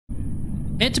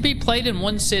Meant to be played in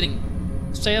one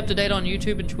sitting. Stay up to date on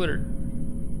YouTube and Twitter.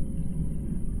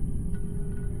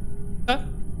 Huh?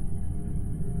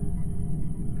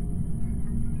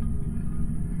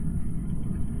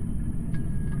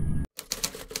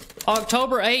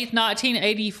 October 8th,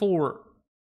 1984.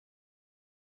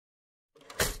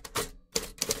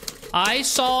 I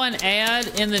saw an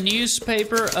ad in the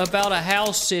newspaper about a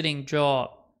house sitting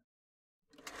job.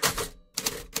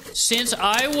 Since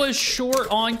I was short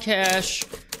on cash,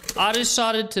 I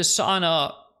decided to sign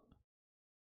up.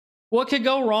 What could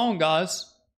go wrong,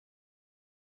 guys?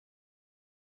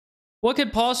 What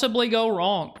could possibly go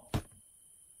wrong?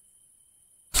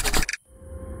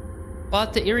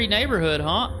 Bought the Erie neighborhood,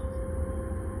 huh?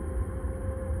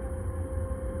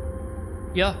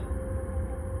 Yeah.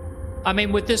 I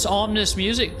mean, with this ominous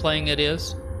music playing, it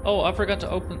is. Oh, I forgot to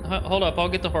open... Hold up, I'll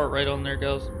get the heart rate on there,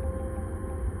 guys.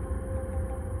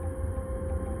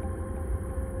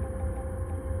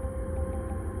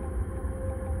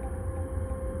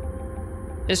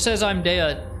 It says I'm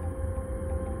dead.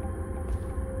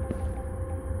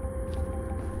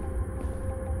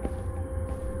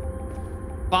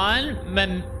 Find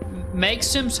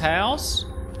Makesim's house?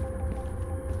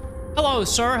 Hello,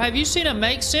 sir. Have you seen a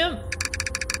Makesim?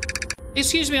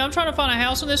 Excuse me, I'm trying to find a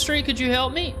house on this street. Could you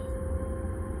help me?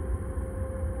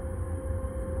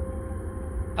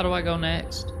 How do I go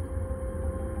next?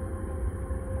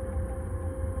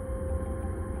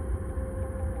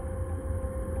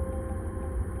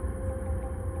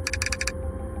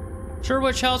 Sure,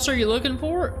 which house are you looking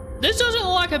for? This doesn't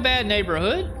look like a bad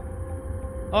neighborhood.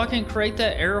 Oh, I can create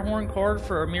that air horn card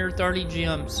for a mere 30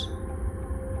 gems.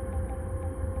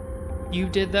 You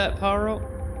did that, Pyro?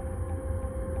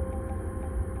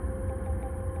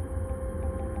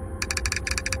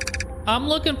 I'm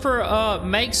looking for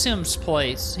Makesim's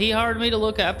place. He hired me to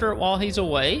look after it while he's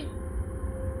away.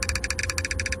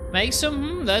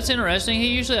 Makesim? That's interesting. He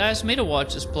usually asks me to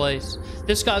watch this place.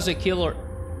 This guy's a killer.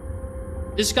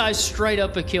 This guy's straight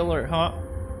up a killer, huh?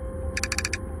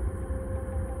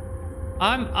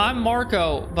 I'm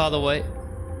Marco, by the way.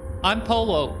 I'm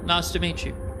Polo. Nice to meet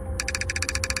you.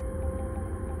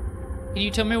 Can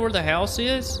you tell me where the house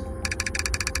is?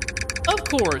 Of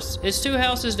course. It's 2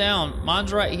 houses down.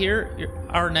 Mine's right here.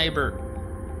 Our neighbor.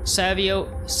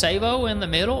 Savo in the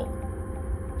middle.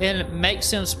 And it makes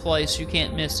sense place. You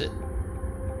can't miss it.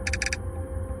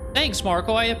 Thanks,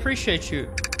 Marco. I appreciate you.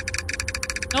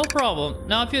 No problem.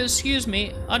 Now, if you excuse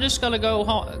me, I just gotta go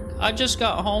home. I just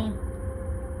got home.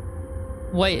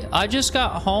 Wait, I just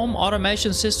got home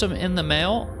automation system in the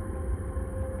mail.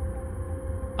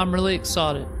 I'm really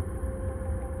excited.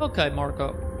 Okay,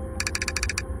 Marco.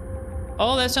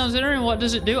 Oh, that sounds interesting. What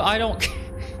does it do? I don't...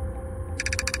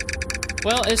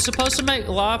 Well, it's supposed to make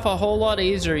life a whole lot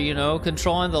easier, you know,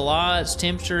 controlling the lights,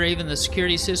 temperature, even the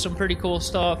security system. Pretty cool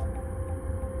stuff.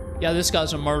 Yeah, this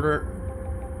guy's a murderer.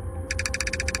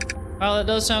 Well, that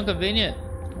does sound convenient.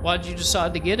 Why'd you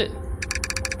decide to get it?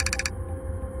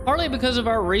 Partly because of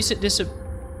our recent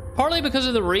Partly because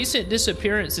of the recent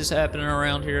disappearances happening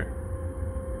around here.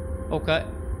 Okay.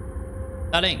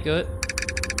 That ain't good.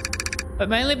 But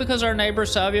mainly because our neighbor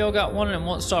Savio got one and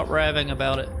won't stop raving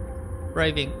about it.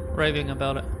 Raving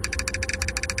about it.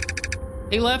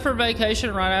 He left for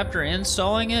vacation right after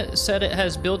installing it, said it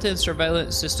has built-in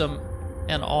surveillance system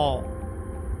and all.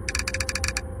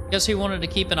 Guess he wanted to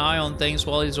keep an eye on things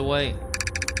while he's away.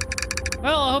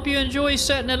 Well, I hope you enjoy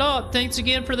setting it up. Thanks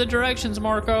again for the directions,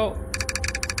 Marco.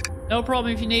 No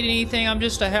problem if you need anything. I'm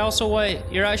just a house away.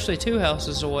 You're actually 2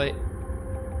 houses away.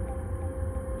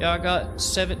 Yeah, I got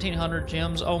 1,700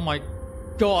 gems. Oh my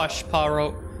gosh,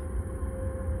 Pyro.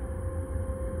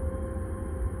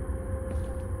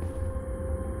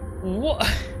 What?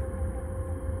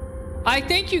 I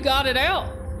think you got it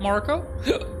out, Marco.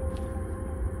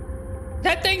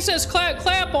 That thing says clap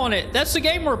clap on it. That's the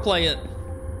game we're playing.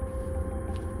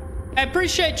 I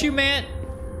appreciate you, man.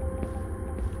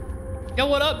 Yo,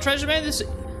 what up, Treasure Man?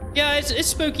 Yeah, it's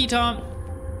spooky time.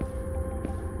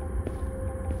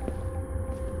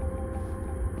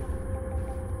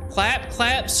 Clap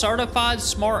clap certified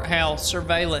smart house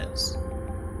surveillance.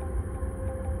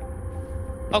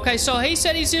 Okay, so he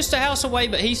said he's just a house away,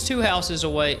 but he's 2 houses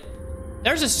away.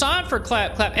 There's a sign for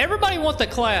clap clap. Everybody want the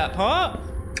clap, huh?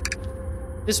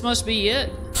 This must be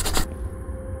it.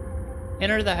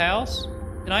 Enter the house.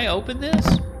 Can I open this?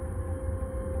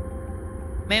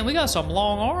 Man, we got some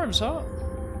long arms, huh?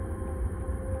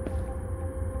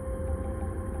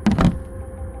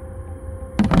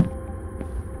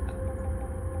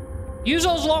 Use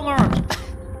those long arms.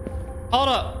 Hold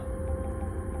up.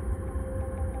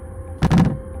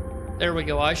 There we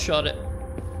go. I shut it.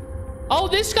 Oh,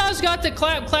 this guy's got the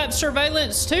clap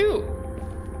surveillance too.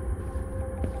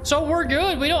 So we're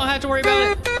good. We don't have to worry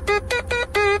about it.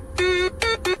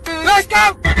 Let's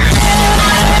go!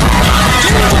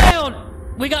 Down.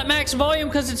 We got max volume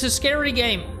because it's a scary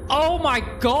game. Oh my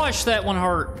gosh, that one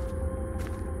hurt.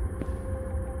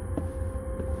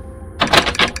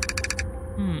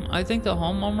 I think the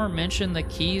homeowner mentioned the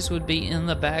keys would be in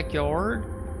the backyard.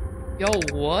 Yo,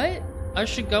 what? I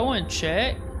should go and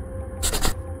check.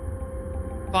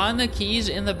 Find the keys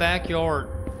in the backyard.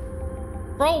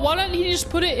 Bro, why didn't he just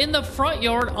put it in the front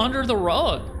yard under the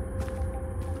rug?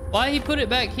 Why he put it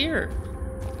back here?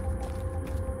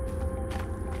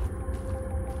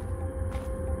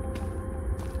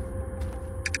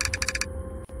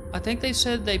 I think they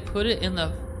said they put it in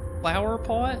the flower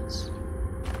pots.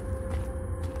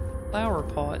 Flower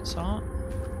pots, huh?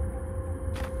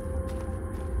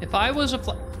 If I was a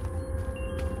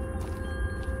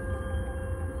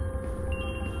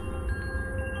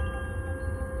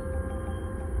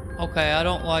okay, I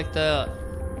don't like that.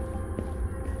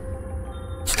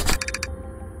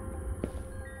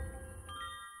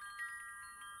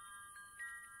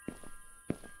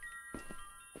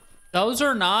 Those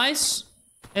are nice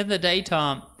in the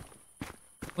daytime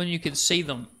when you can see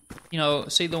them. You know,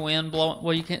 see the wind blowing.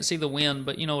 Well, you can't see the wind,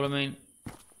 but you know what I mean.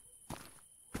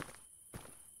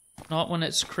 Not when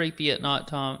it's creepy at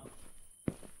nighttime.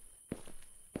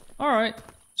 Alright,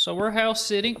 so we're house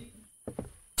sitting.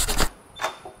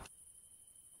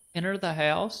 Enter the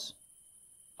house.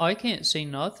 I can't see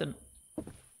nothing.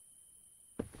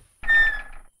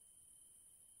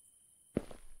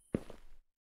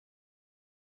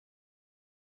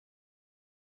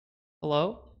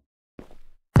 Hello?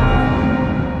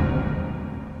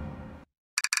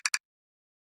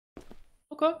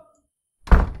 Okay.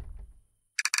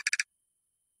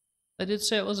 They did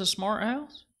say it was a smart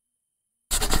house.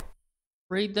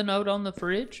 Read the note on the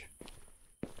fridge.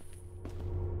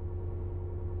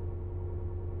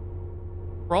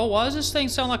 Bro, why does this thing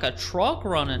sound like a truck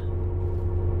running?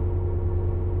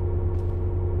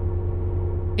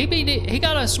 He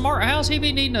got a smart house, he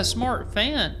be needing a smart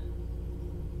fan.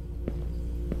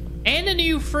 And a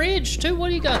new fridge too. What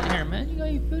do you got in here, man? You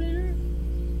got your food in here?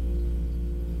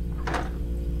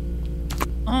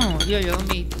 Oh, yeah, let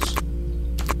me eat this.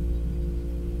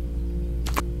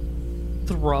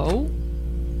 Throw?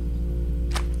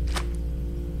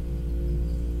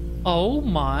 Oh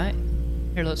my.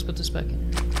 Here, let's put this back in here.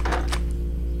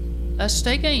 That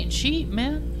steak ain't cheap,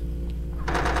 man.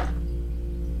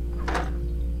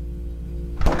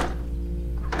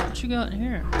 What you got in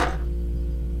here?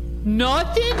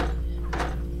 Nothing?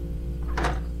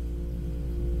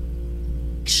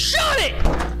 Shut it!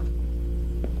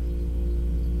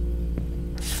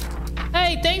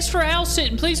 Hey, thanks for house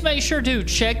sitting. Please make sure to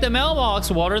check the mailbox,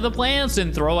 water the plants,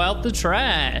 and throw out the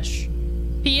trash.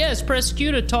 P.S. Press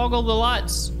Q to toggle the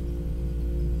lights.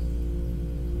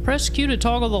 Press Q to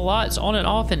toggle the lights on and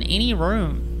off in any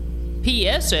room.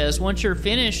 P.S. says, once you're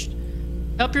finished,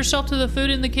 help yourself to the food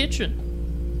in the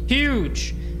kitchen.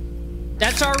 Huge.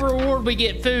 That's our reward, we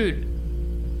get food.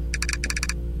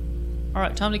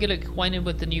 Alright, time to get acquainted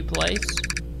with the new place.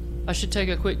 I should take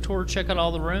a quick tour, check out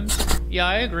all the rooms. Yeah,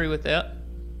 I agree with that.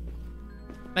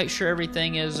 Make sure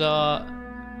everything is, I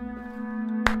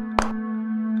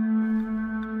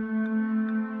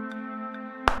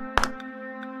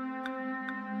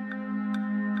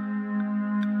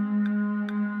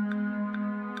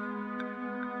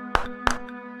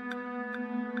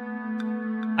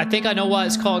think I know why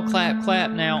it's called Clap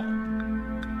Clap now.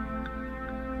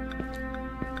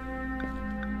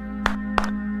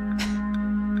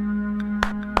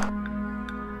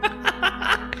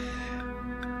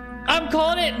 I'm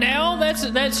calling it now?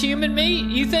 That's human meat?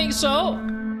 You think so?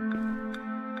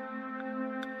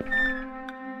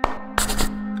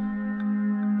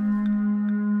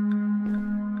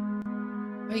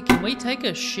 Wait, can we take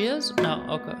a shiz? No,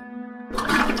 okay.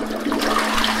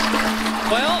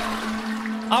 Well,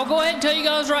 I'll go ahead and tell you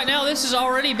guys right now, this is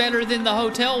already better than the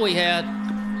hotel we had.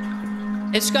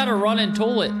 It's got a running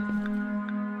toilet.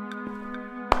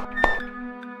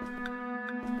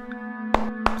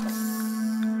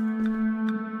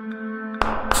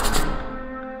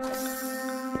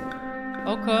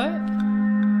 Okay.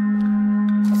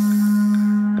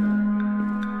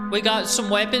 We got some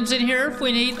weapons in here if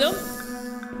we need them.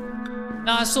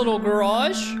 Nice little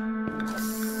garage.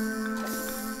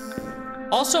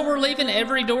 Also, we're leaving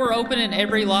every door open and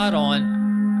every light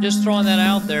on. Just throwing that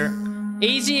out there.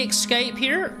 Easy escape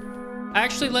here.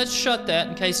 Actually, let's shut that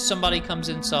in case somebody comes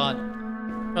inside.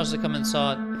 Tries to come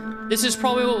inside. This is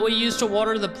probably what we use to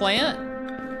water the plant.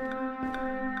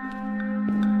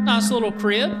 Nice little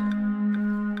crib.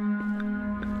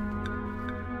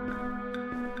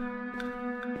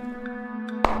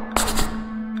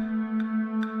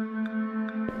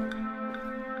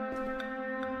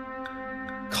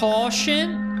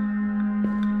 Caution.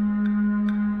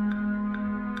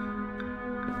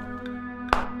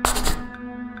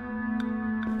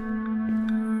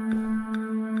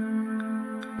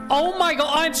 Oh my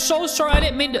god, I'm so sorry. I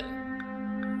didn't mean to.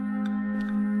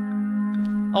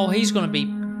 Oh, he's gonna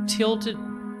be tilted.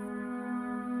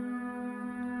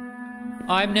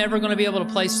 I'm never gonna be able to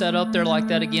place that up there like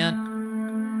that again.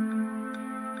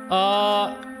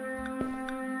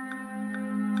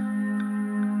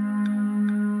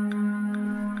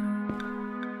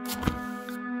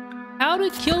 How to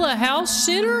Kill a House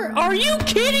Sitter? Are you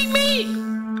kidding me?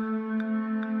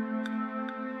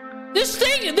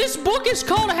 This book is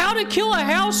called How to Kill a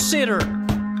House Sitter.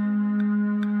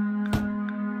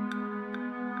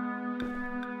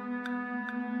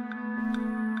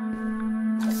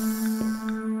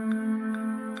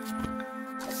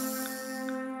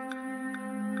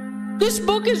 This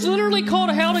book is literally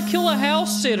called How to Kill a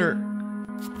House Sitter.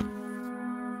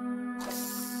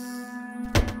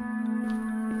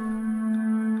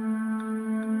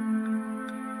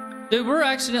 Dude, we're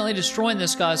accidentally destroying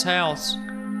this guy's house.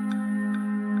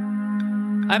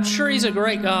 I'm sure he's a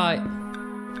great guy.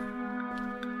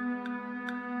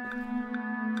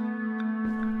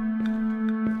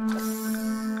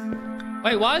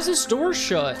 Wait, why is this door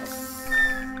shut?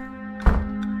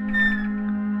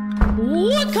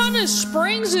 What kind of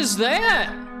springs is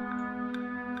that?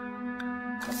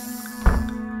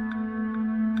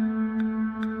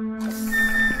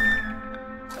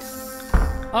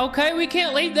 Okay, we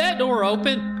can't leave that door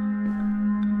open.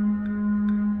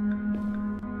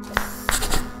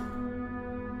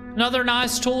 Another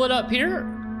nice toilet up here.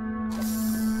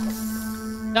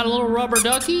 Got a little rubber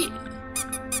ducky.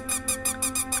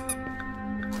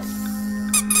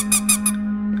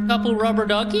 Couple rubber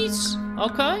duckies.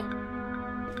 Okay.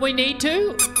 We need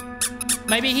to.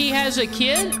 Maybe he has a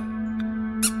kid.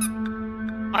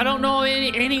 I don't know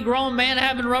any grown man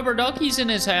having rubber duckies in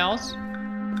his house.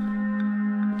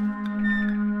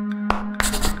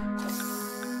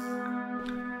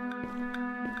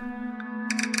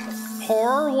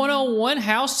 Horror 101,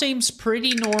 house seems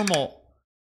pretty normal.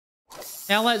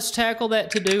 Now let's tackle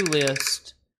that to-do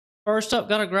list. First up,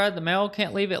 gotta grab the mail,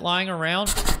 can't leave it lying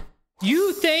around.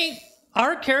 You think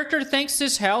our character thinks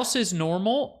this house is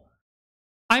normal?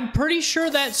 I'm pretty sure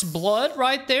that's blood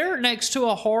right there next to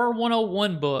a Horror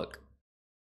 101 book.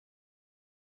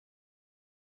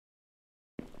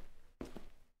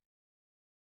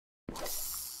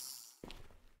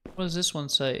 What does this one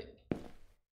say?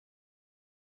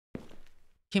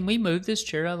 Can we move this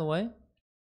chair out of the way?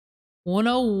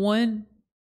 101.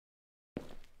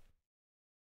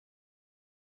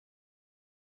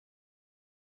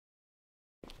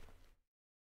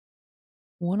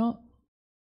 One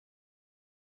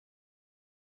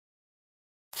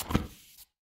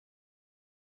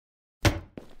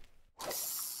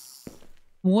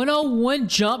 101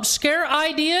 jump scare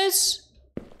ideas?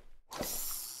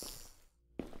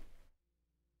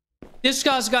 This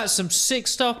guy's got some sick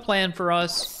stuff planned for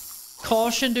us.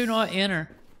 Caution, do not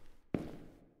enter.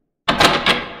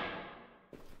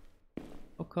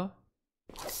 Okay.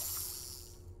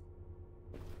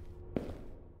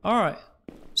 Alright.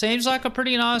 Seems like a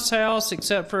pretty nice house,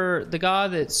 except for the guy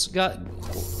that's got...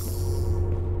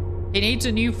 He needs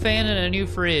a new fan and a new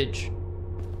fridge.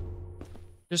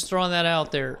 Just throwing that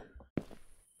out there.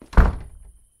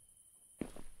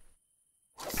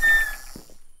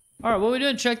 Alright, what are we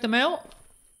doing? Check the mail?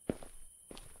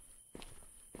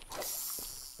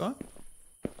 Okay.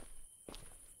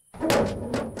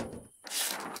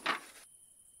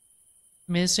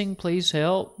 Missing, please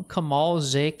help. Kamal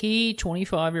Zeki,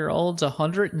 25-year-old's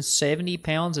 170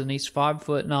 pounds and he's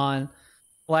 5'9".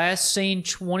 Last seen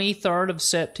 23rd of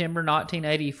September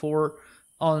 1984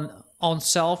 on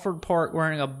Salford Park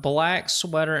wearing a black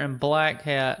sweater and black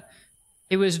hat.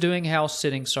 He was doing house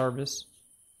sitting service.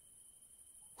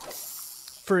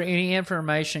 For any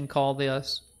information, call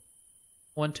this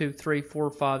 1 2 3 4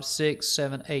 5 6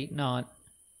 7 8 9.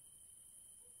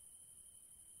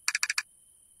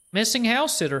 Missing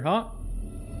house sitter, huh?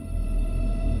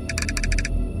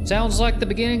 Sounds like the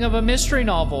beginning of a mystery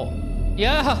novel.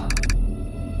 Yeah.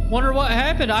 Wonder what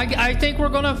happened. I think we're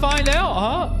gonna find out,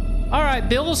 huh? Alright,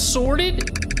 bill's sorted.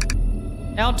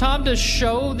 Now time to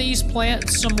show these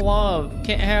plants some love.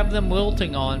 Can't have them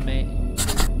wilting on me.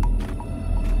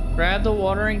 Grab the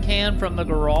watering can from the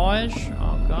garage.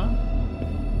 Okay.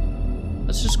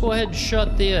 Let's just go ahead and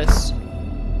shut this.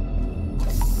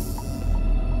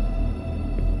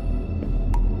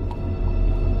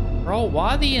 Bro,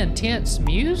 why the intense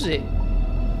music?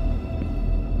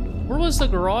 Where was the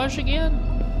garage again?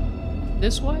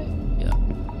 This way? Yeah.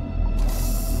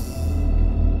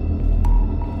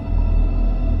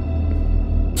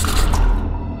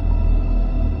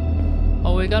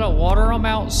 Oh, we gotta water them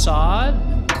outside?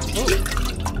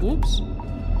 Oh, oops.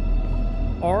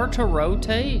 R to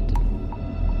rotate?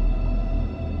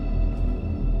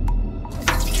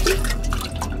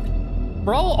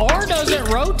 Bro, R doesn't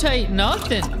rotate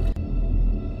nothing.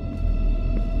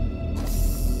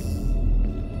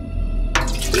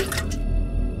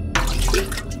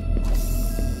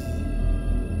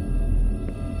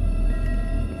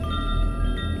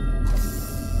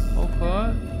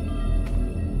 Okay.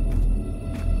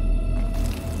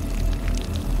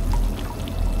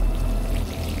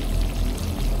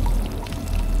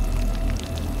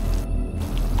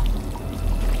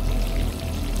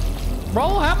 Bro,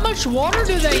 how much water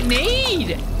do they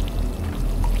need?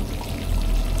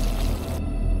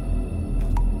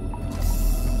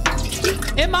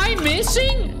 Am I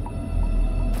missing?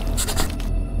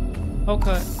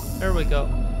 Okay, there we go.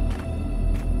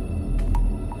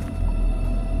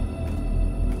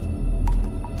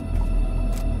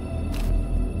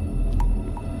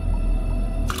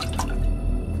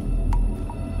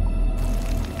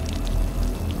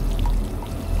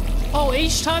 Oh,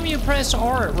 each time you press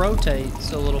R, it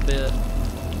rotates a little bit.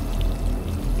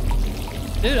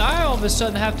 Dude, I all of a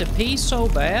sudden have to pee so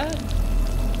bad.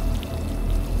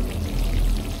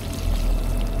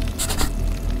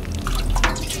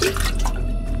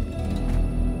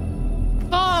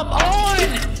 Come on!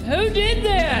 Who did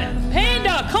that?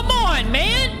 Panda, come on,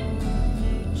 man!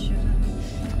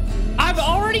 I've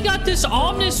already got this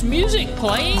ominous music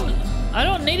playing. I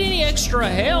don't need any extra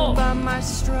help.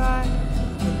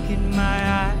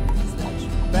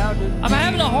 I'm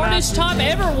having the hardest time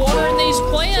ever watering these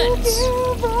plants.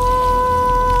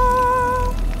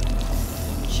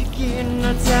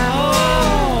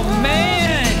 Oh,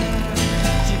 man.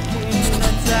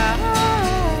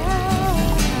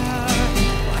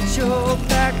 Watch your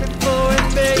back and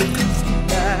forth, baby.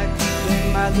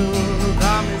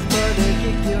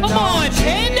 Come on,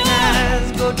 Panda.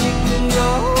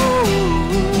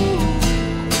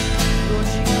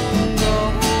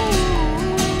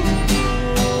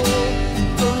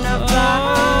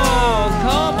 Oh,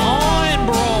 come on,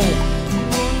 bro.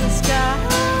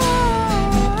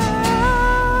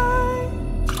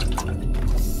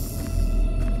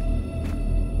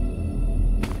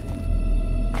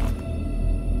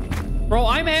 Bro,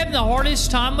 I'm having the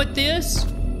hardest time with this.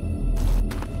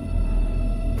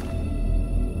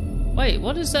 Wait,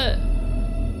 what is that?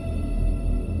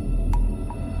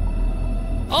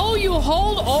 Oh, you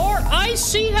hold R. I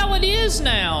see how it is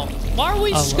now. Why are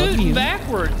we scooting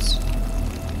backwards?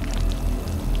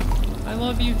 I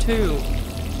love you too.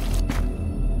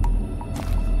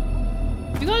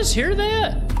 You guys hear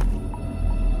that?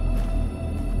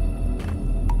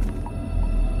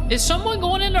 Is someone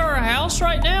going into our house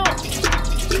right now?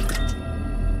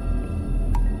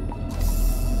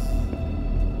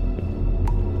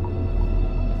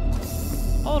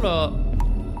 Hold up.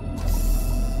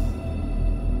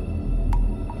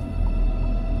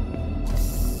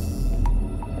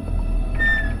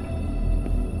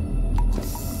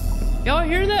 Y'all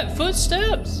hear that?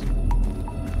 Footsteps?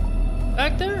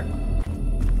 Back there?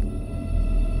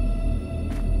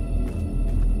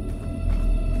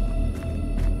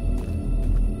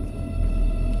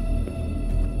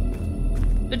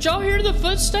 Did y'all hear the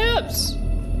footsteps?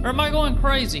 Or am I going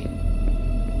crazy?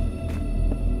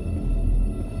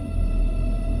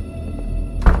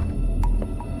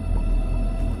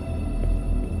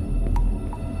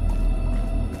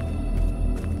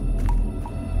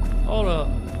 Hold up.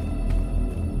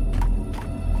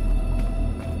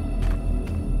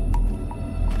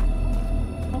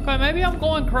 Okay, maybe I'm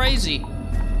going crazy.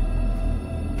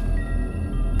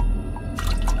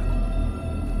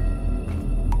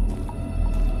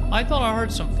 I thought I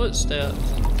heard some footsteps.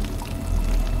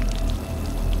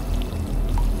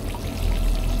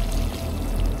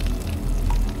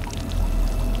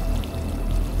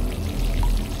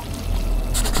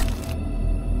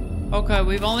 Okay,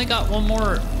 we've only got one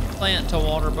more plant to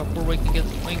water before we can get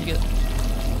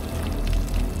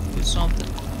do something.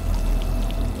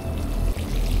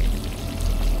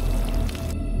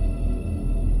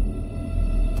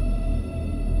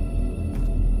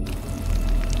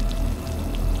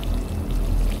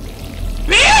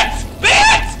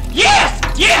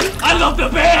 Yes! I love the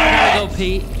band!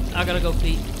 I gotta go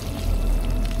pee.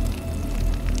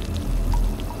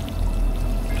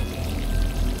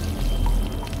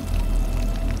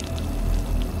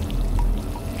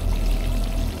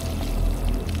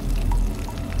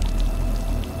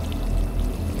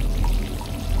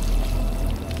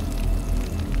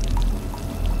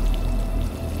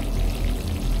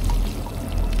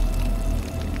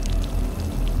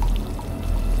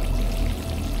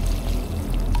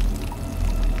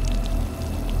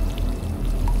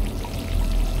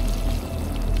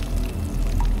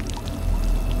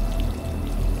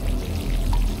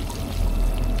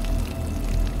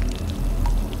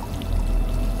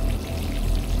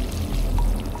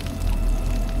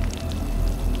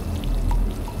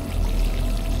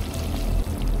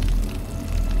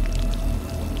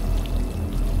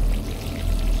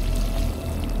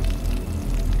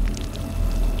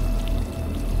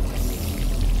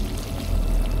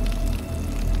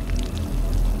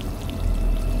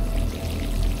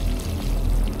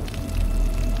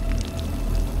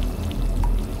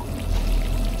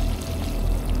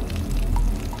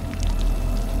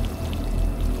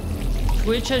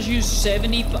 Twitch has used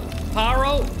 70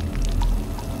 pyro.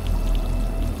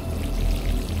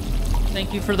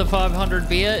 Thank you for the 500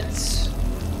 bits.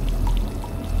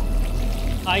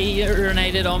 I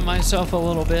urinated on myself a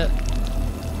little bit.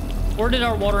 Where did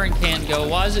our watering can go?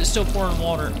 Why is it still pouring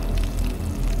water?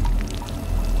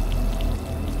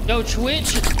 Yo,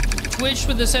 Twitch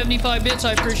with the 75 bits,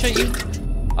 I appreciate you.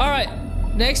 Alright,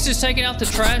 next is taking out the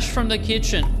trash from the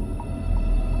kitchen.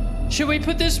 Should we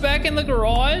put this back in the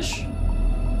garage?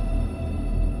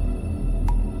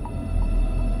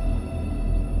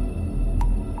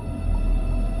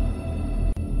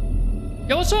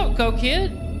 Yo, what's up, Go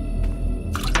Kid?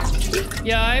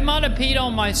 Yeah, I might have peed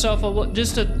on myself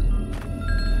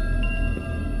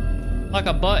like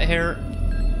a butt hair.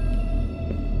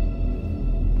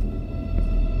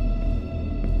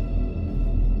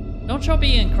 Don't y'all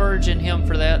be encouraging him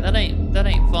for that. That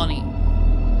ain't funny.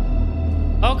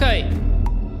 Okay.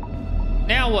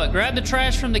 Now what? Grab the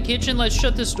trash from the kitchen. Let's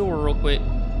shut this door real quick.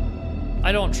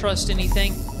 I don't trust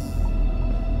anything.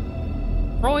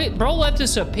 Bro left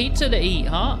us a pizza to eat,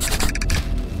 huh?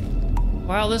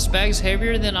 Wow, this bag's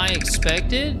heavier than I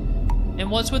expected.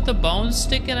 And what's with the bones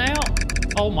sticking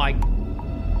out? Oh my.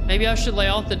 Maybe I should lay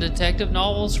off the detective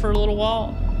novels for a little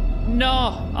while.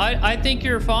 No, I think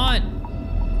you're fine.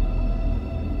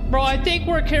 Bro, I think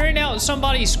we're carrying out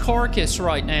somebody's carcass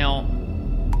right now.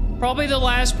 Probably the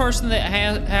last person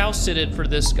that house-sitted for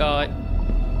this guy.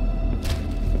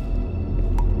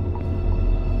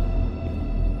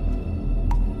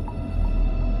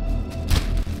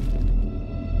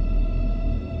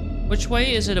 Which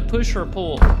way is it, a push or a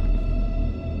pull?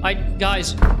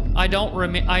 Guys,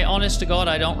 I honest to God,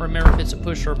 I don't remember if it's a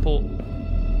push or a pull.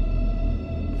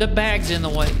 The bag's in the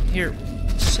way. Here,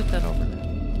 sit that over there.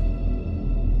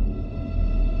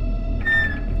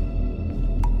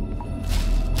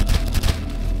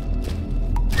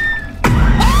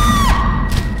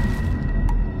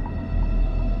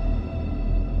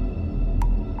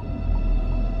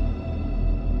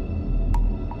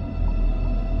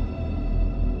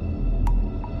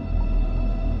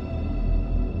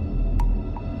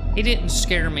 He didn't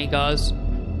scare me, guys.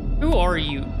 Who are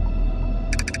you?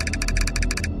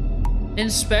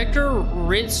 Inspector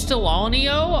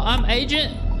Ristalonio? I'm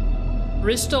Agent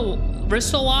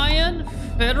Ristalion,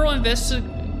 Federal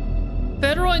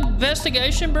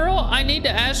Investigation Bureau. I need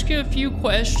to ask you a few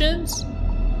questions.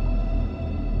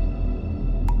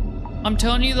 I'm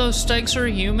telling you those stakes are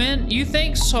human. You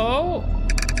think so?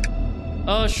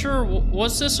 Sure.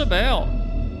 What's this about?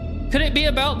 Could it be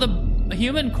about the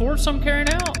human corpse I'm carrying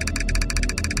out?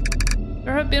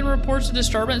 There have been reports of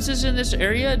disturbances in this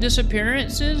area,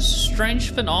 disappearances,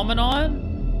 strange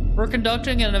phenomenon. We're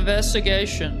conducting an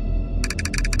investigation.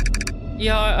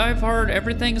 Yeah, I've heard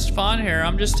everything's fine here.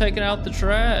 I'm just taking out the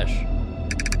trash.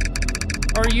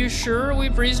 Are you sure?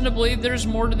 We've reason to believe there's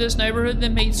more to this neighborhood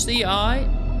than meets the eye.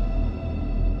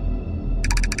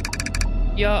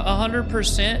 Yeah,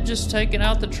 100%. Just taking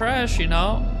out the trash, you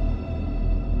know.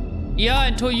 Yeah,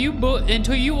 until you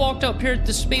walked up here at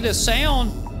the speed of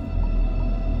sound.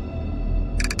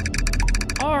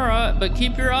 Alright, but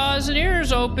keep your eyes and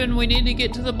ears open. We need to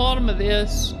get to the bottom of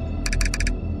this.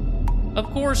 Of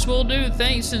course we'll do.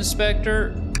 Thanks,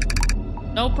 Inspector.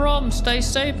 No problem. Stay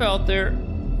safe out there.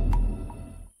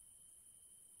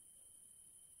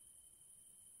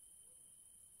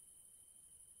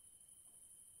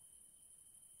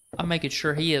 I'm making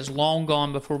sure he is long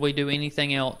gone before we do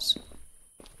anything else.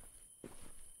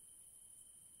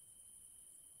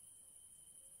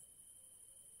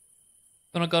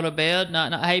 Gonna go to bed? No.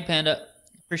 Hey, Panda.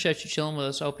 Appreciate you chilling with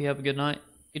us. I hope you have a good night.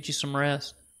 Get you some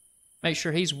rest. Make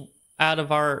sure he's out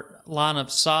of our line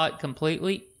of sight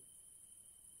completely.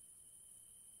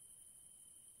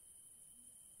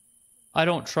 I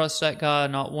don't trust that guy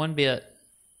not one bit.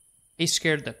 He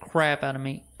scared the crap out of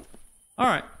me.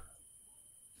 Alright.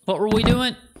 What were we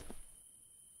doing?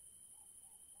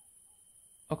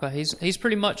 Okay, he's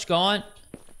pretty much gone.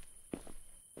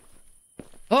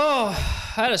 Oh,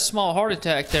 I had a small heart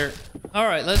attack there. All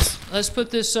right, let's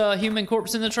put this human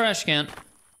corpse in the trash can.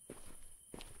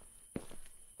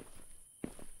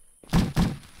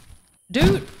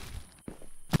 Dude,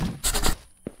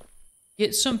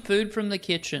 get some food from the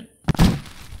kitchen.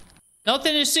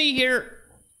 Nothing to see here.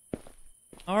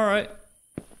 All right.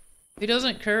 He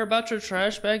doesn't care about your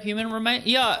trash bag, human remain.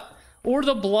 Yeah, or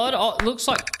the blood. Looks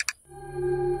like.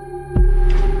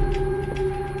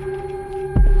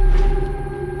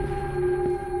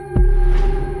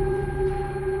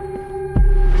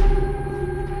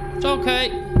 It's okay.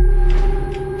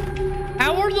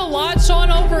 How are the lights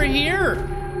on over here?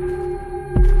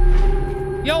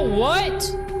 Yo,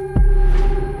 what?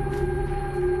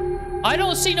 I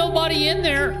don't see nobody in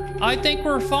there. I think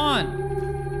we're fine.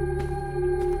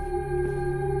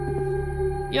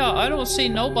 Yeah, I don't see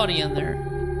nobody in there.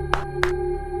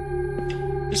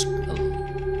 Just...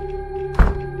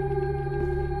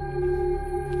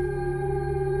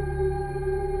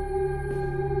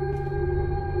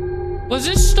 Was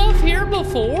this stuff here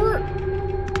before?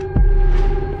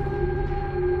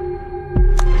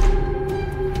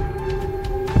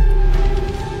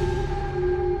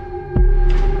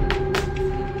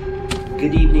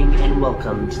 Good evening and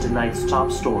welcome to tonight's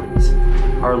top stories.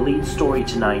 Our lead story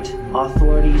tonight,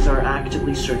 authorities are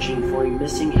actively searching for a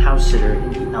missing house sitter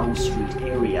in the Elm Street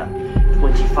area.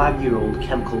 25-year-old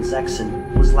Kemkel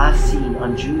Zexon was last seen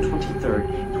on June 23,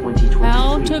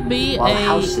 2023, while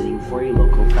house sitting for a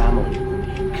local family.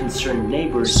 Concerned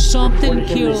neighbors reported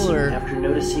him missing after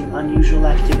noticing unusual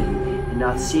activity and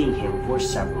not seeing him for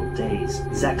several days.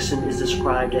 Zexon is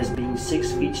described as being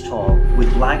 6 feet tall,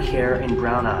 with black hair and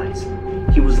brown eyes.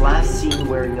 He was last seen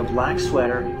wearing a black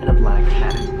sweater and a black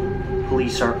hat.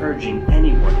 Police are urging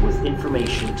anyone with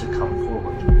information to come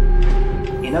forward.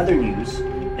 In other news,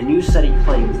 a new study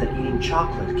claims that eating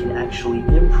chocolate can actually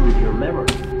improve your memory.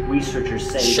 Researchers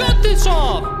say Shut this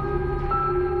off!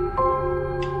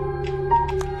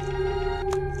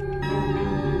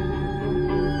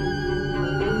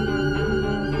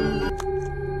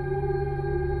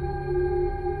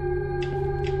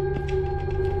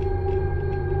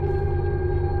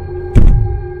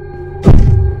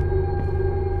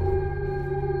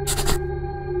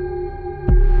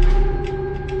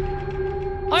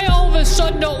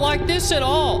 Don't like this at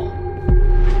all.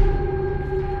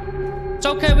 It's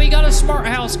okay, we got a smart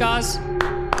house, guys.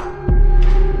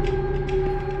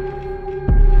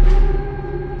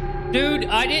 Dude,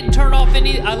 I didn't turn off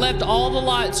any. I left all the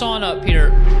lights on up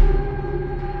here.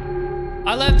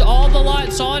 I left all the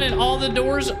lights on and all the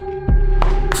doors.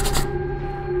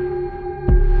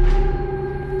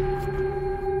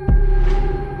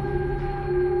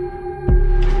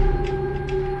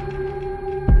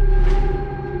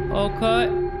 Okay.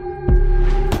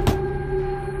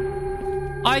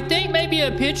 I think maybe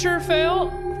a pitcher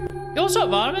fell. Yo, what's up,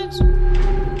 vitamins?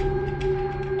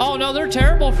 Oh no, they're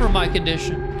terrible for my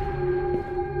condition.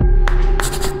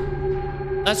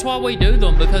 That's why we do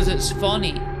them, because it's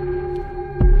funny.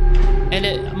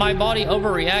 And my body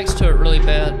overreacts to it really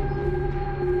bad.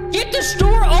 Get the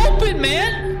store open,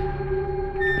 man!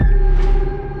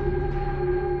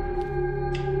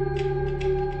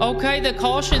 Okay, the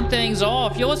caution thing's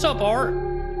off. Yo, what's up, Art?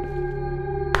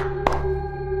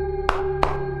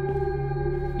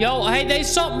 Yo, hey, there's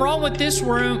something wrong with this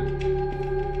room.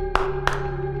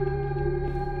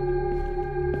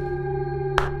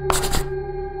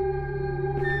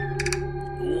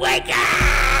 Wake up!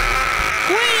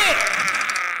 Quit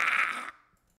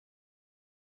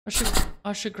it!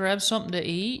 I should grab something to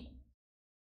eat.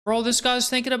 Bro, this guy's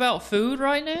thinking about food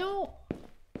right now?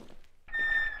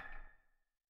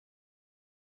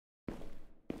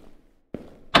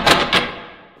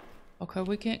 Okay,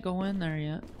 we can't go in there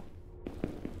yet.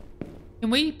 Can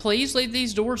we please leave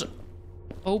these doors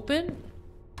open?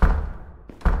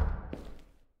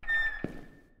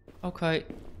 Okay.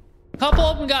 A couple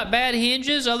of them got bad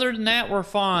hinges. Other than that, we're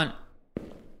fine.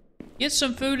 Get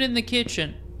some food in the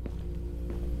kitchen.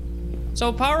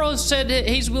 So Pyro said that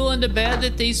he's willing to bet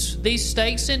that these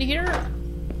steaks in here.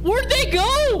 Where'd they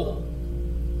go?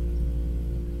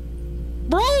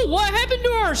 Bro, what happened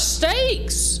to our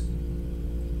steaks?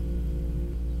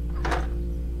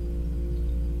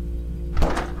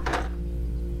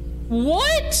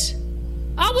 What?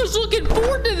 I was looking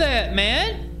forward to that,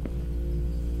 man.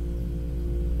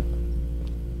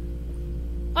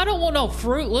 I don't want no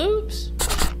Fruit Loops.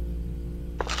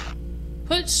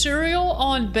 Put cereal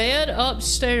on bed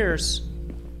upstairs.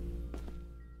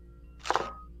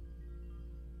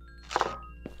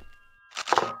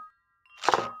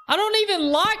 I don't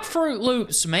even like Fruit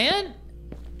Loops, man.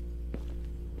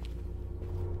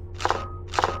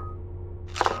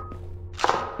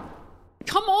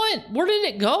 Come on, where did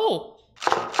it go?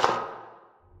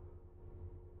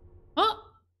 Huh?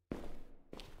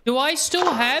 Do I still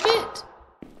have it?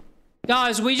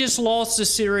 Guys, we just lost the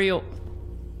cereal.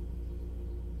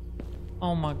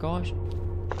 Oh my gosh.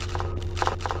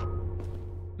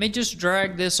 Let me just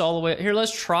drag this all the way. Here,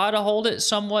 let's try to hold it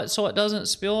somewhat so it doesn't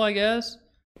spill, I guess.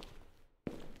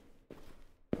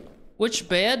 Which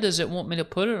bed does it want me to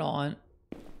put it on?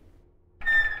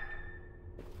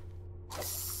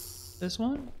 This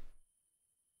one?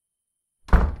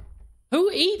 Who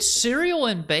eats cereal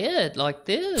in bed like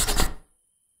this?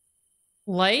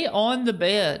 Lay on the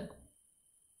bed.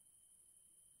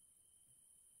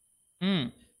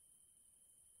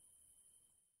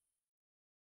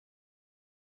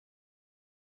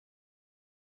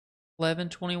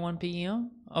 11:21 p.m.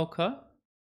 Okay.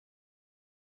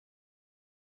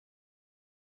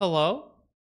 Hello?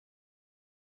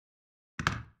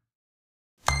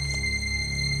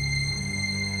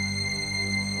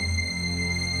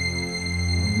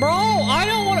 Bro, I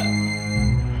don't want to...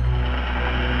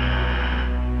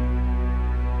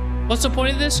 What's the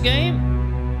point of this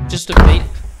game? Just to beat...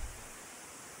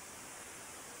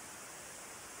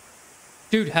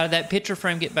 Dude, how did that picture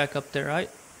frame get back up there, right?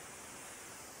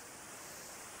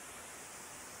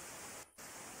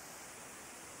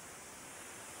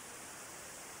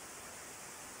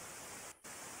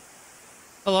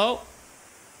 Hello?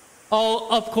 Oh,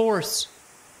 of course.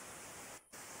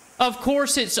 Of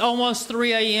course it's almost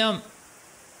 3 a.m.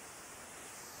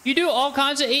 You do all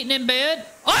kinds of eating in bed?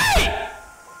 Hey!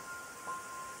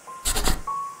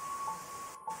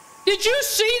 Did you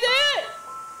see that?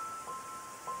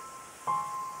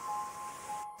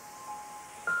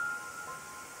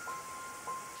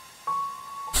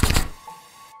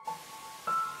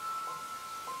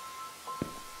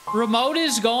 Remote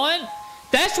is gone?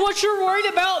 That's what you're worried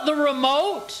about, the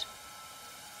remote?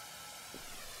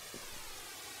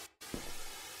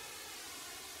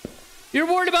 You're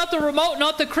worried about the remote,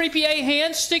 not the creepy A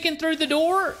hand sticking through the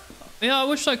door? Yeah, I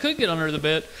wish I could get under the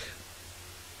bed.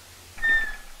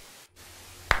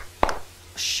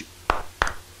 Shoot.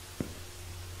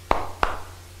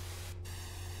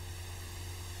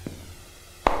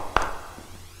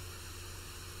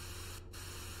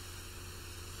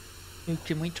 Dude,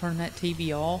 can we turn that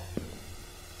TV off?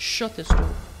 Shut this door.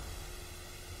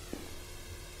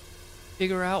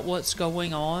 Figure out what's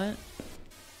going on.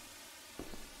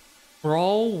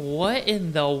 Bro, what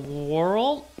in the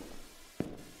world?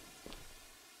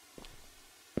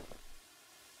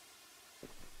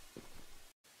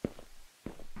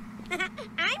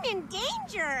 I'm in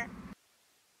danger.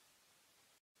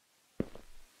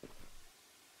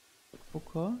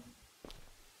 Okay.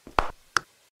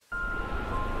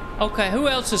 Okay, who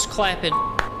else is clapping?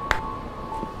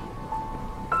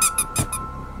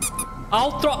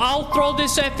 I'll throw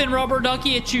this effing rubber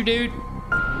ducky at you, dude.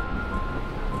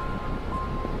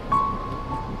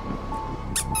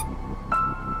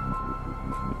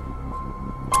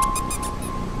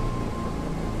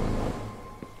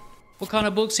 What kind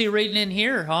of books he reading in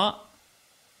here, huh?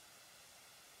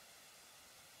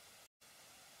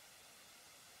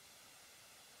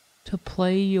 To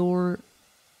play your...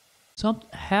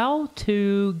 How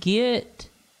to get...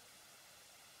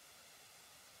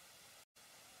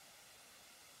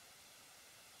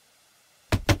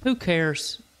 Who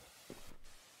cares?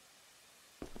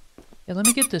 Yeah, let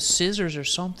me get the scissors or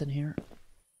something here.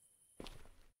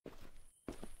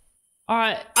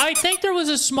 Alright, I think there was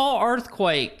a small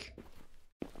earthquake.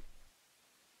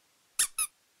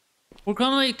 We're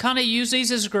gonna kind of use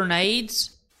these as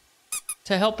grenades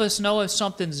to help us know if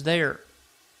something's there.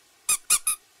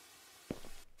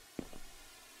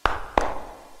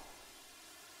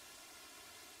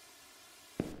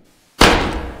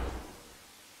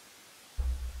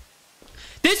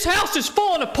 This house is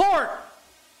falling apart!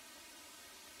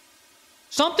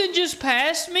 Something just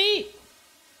passed me?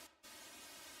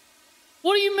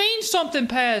 What do you mean something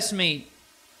passed me?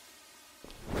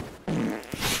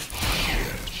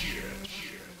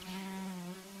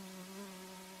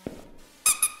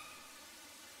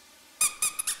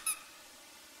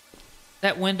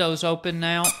 That window's open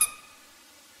now.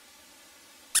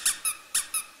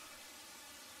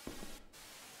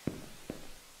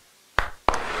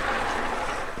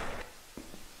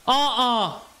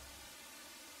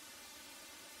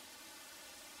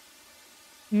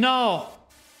 No.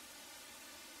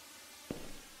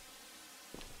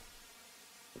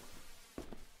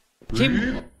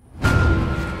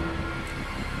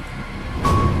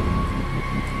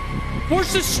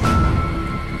 Where's this?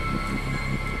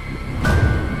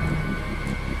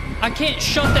 I can't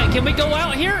shut that. Can we go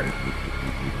out here?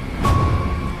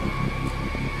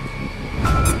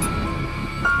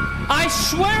 I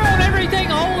swear on everything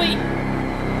holy.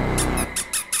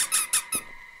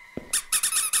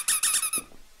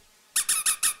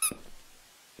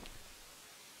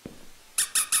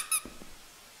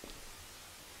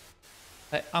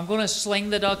 I'm gonna sling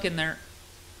the duck in there.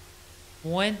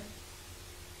 1,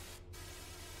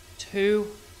 2,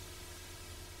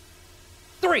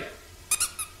 3.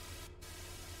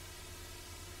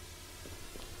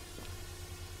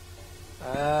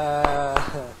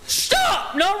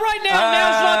 Stop! Not right now.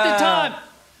 Now's not the time.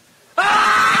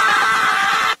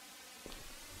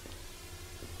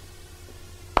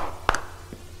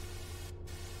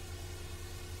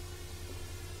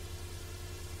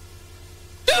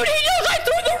 Dude, he knows I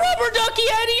threw the rubber ducky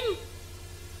at him.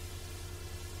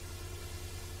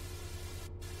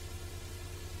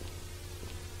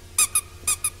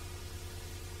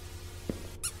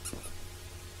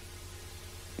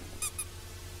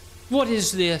 What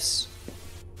is this?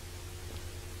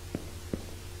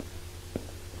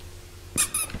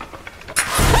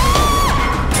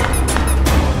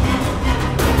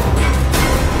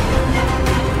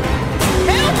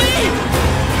 Help me!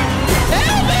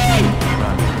 Help me!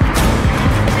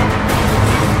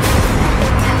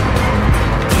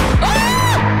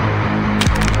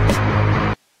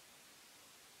 Ah!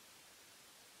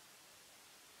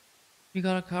 You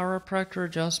got a chiropractor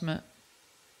adjustment.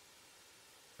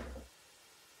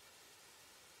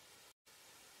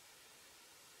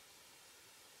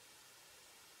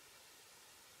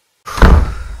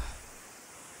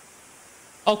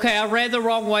 Okay, I ran the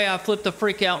wrong way. I flipped the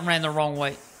freak out and ran the wrong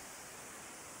way.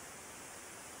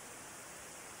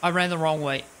 I ran the wrong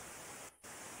way.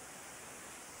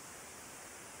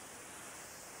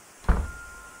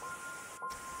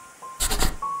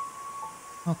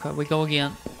 Okay, we go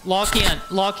again. Lock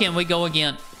in, we go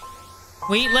again.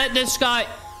 We ain't let this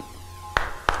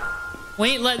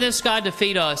guy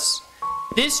defeat us.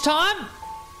 This time,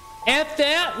 F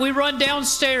that, we run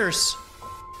downstairs.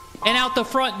 And out the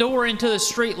front door into the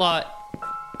street lot.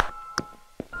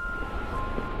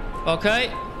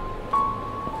 Okay.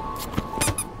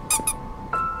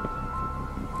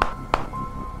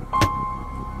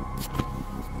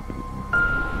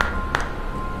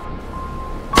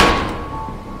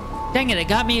 Dang it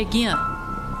got me again.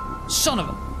 Son of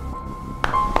a...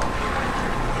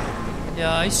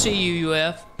 Yeah, I see you,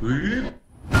 UF.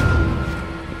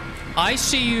 I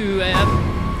see you, UF.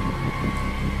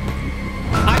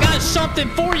 I got something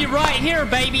for you right here,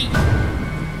 baby.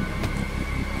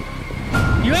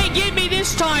 You ain't getting me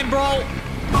this time, bro.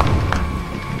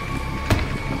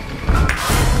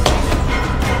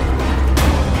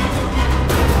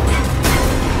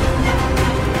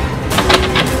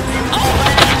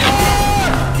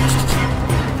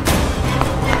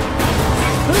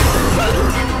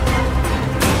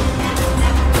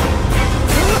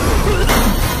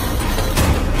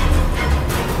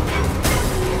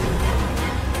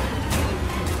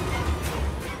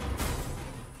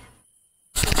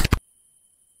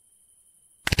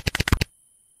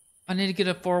 I need to get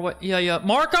a four-way. Yeah.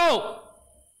 Marco!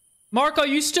 Marco,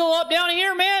 you still up down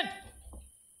here, man?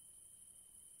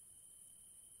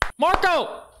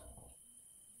 Marco!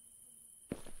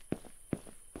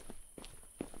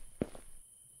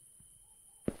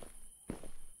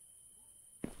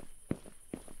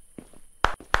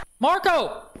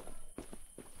 Marco!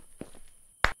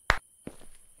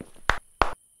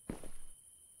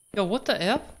 Yo, what the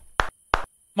F?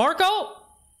 Marco?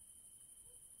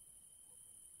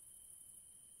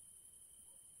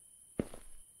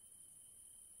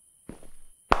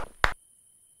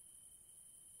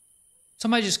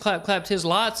 Somebody just clapped his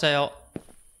lights out.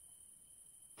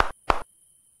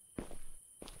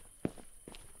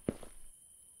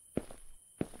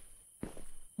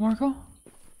 Marco?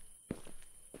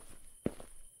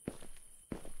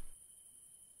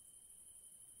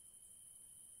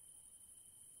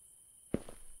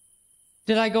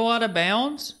 Did I go out of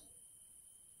bounds?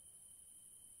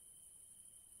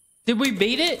 Did we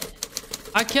beat it?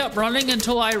 I kept running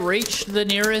until I reached the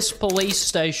nearest police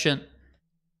station.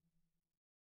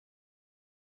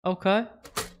 Okay.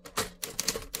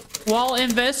 While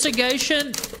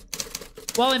investigating,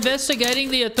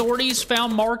 the authorities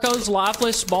found Marco's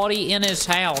lifeless body in his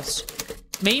house.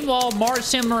 Meanwhile,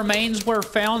 Mark's remains were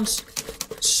found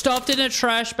stuffed in a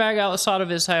trash bag outside of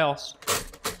his house.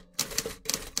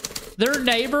 Their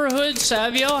neighborhood,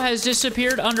 Savio, has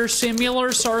disappeared under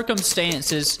similar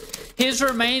circumstances. His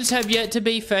remains have yet to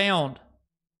be found.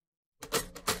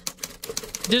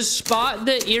 Despite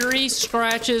the eerie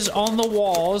scratches on the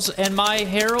walls and my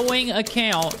harrowing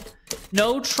account,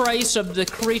 no trace of the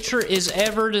creature is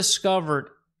ever discovered.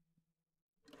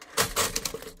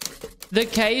 The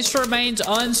case remains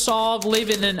unsolved,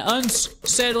 leaving an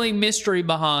unsettling mystery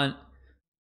behind.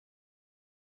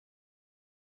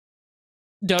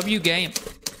 W game.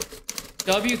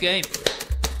 W game.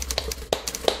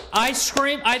 I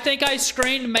think I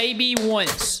screamed maybe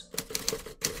once.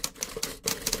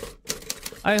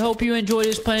 I hope you enjoyed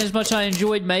this playing as much as I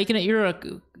enjoyed making it.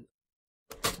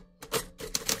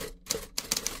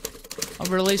 I'll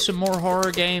release some more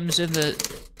horror games in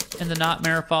the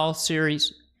Nightmare Files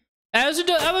series.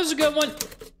 That was a good one.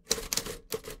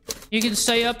 You can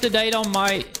stay up to date on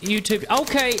my YouTube.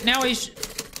 Okay, now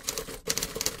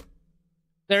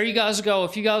there you guys go.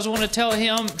 If you guys want to tell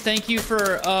him thank you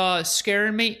for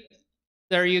scaring me,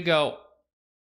 there you go.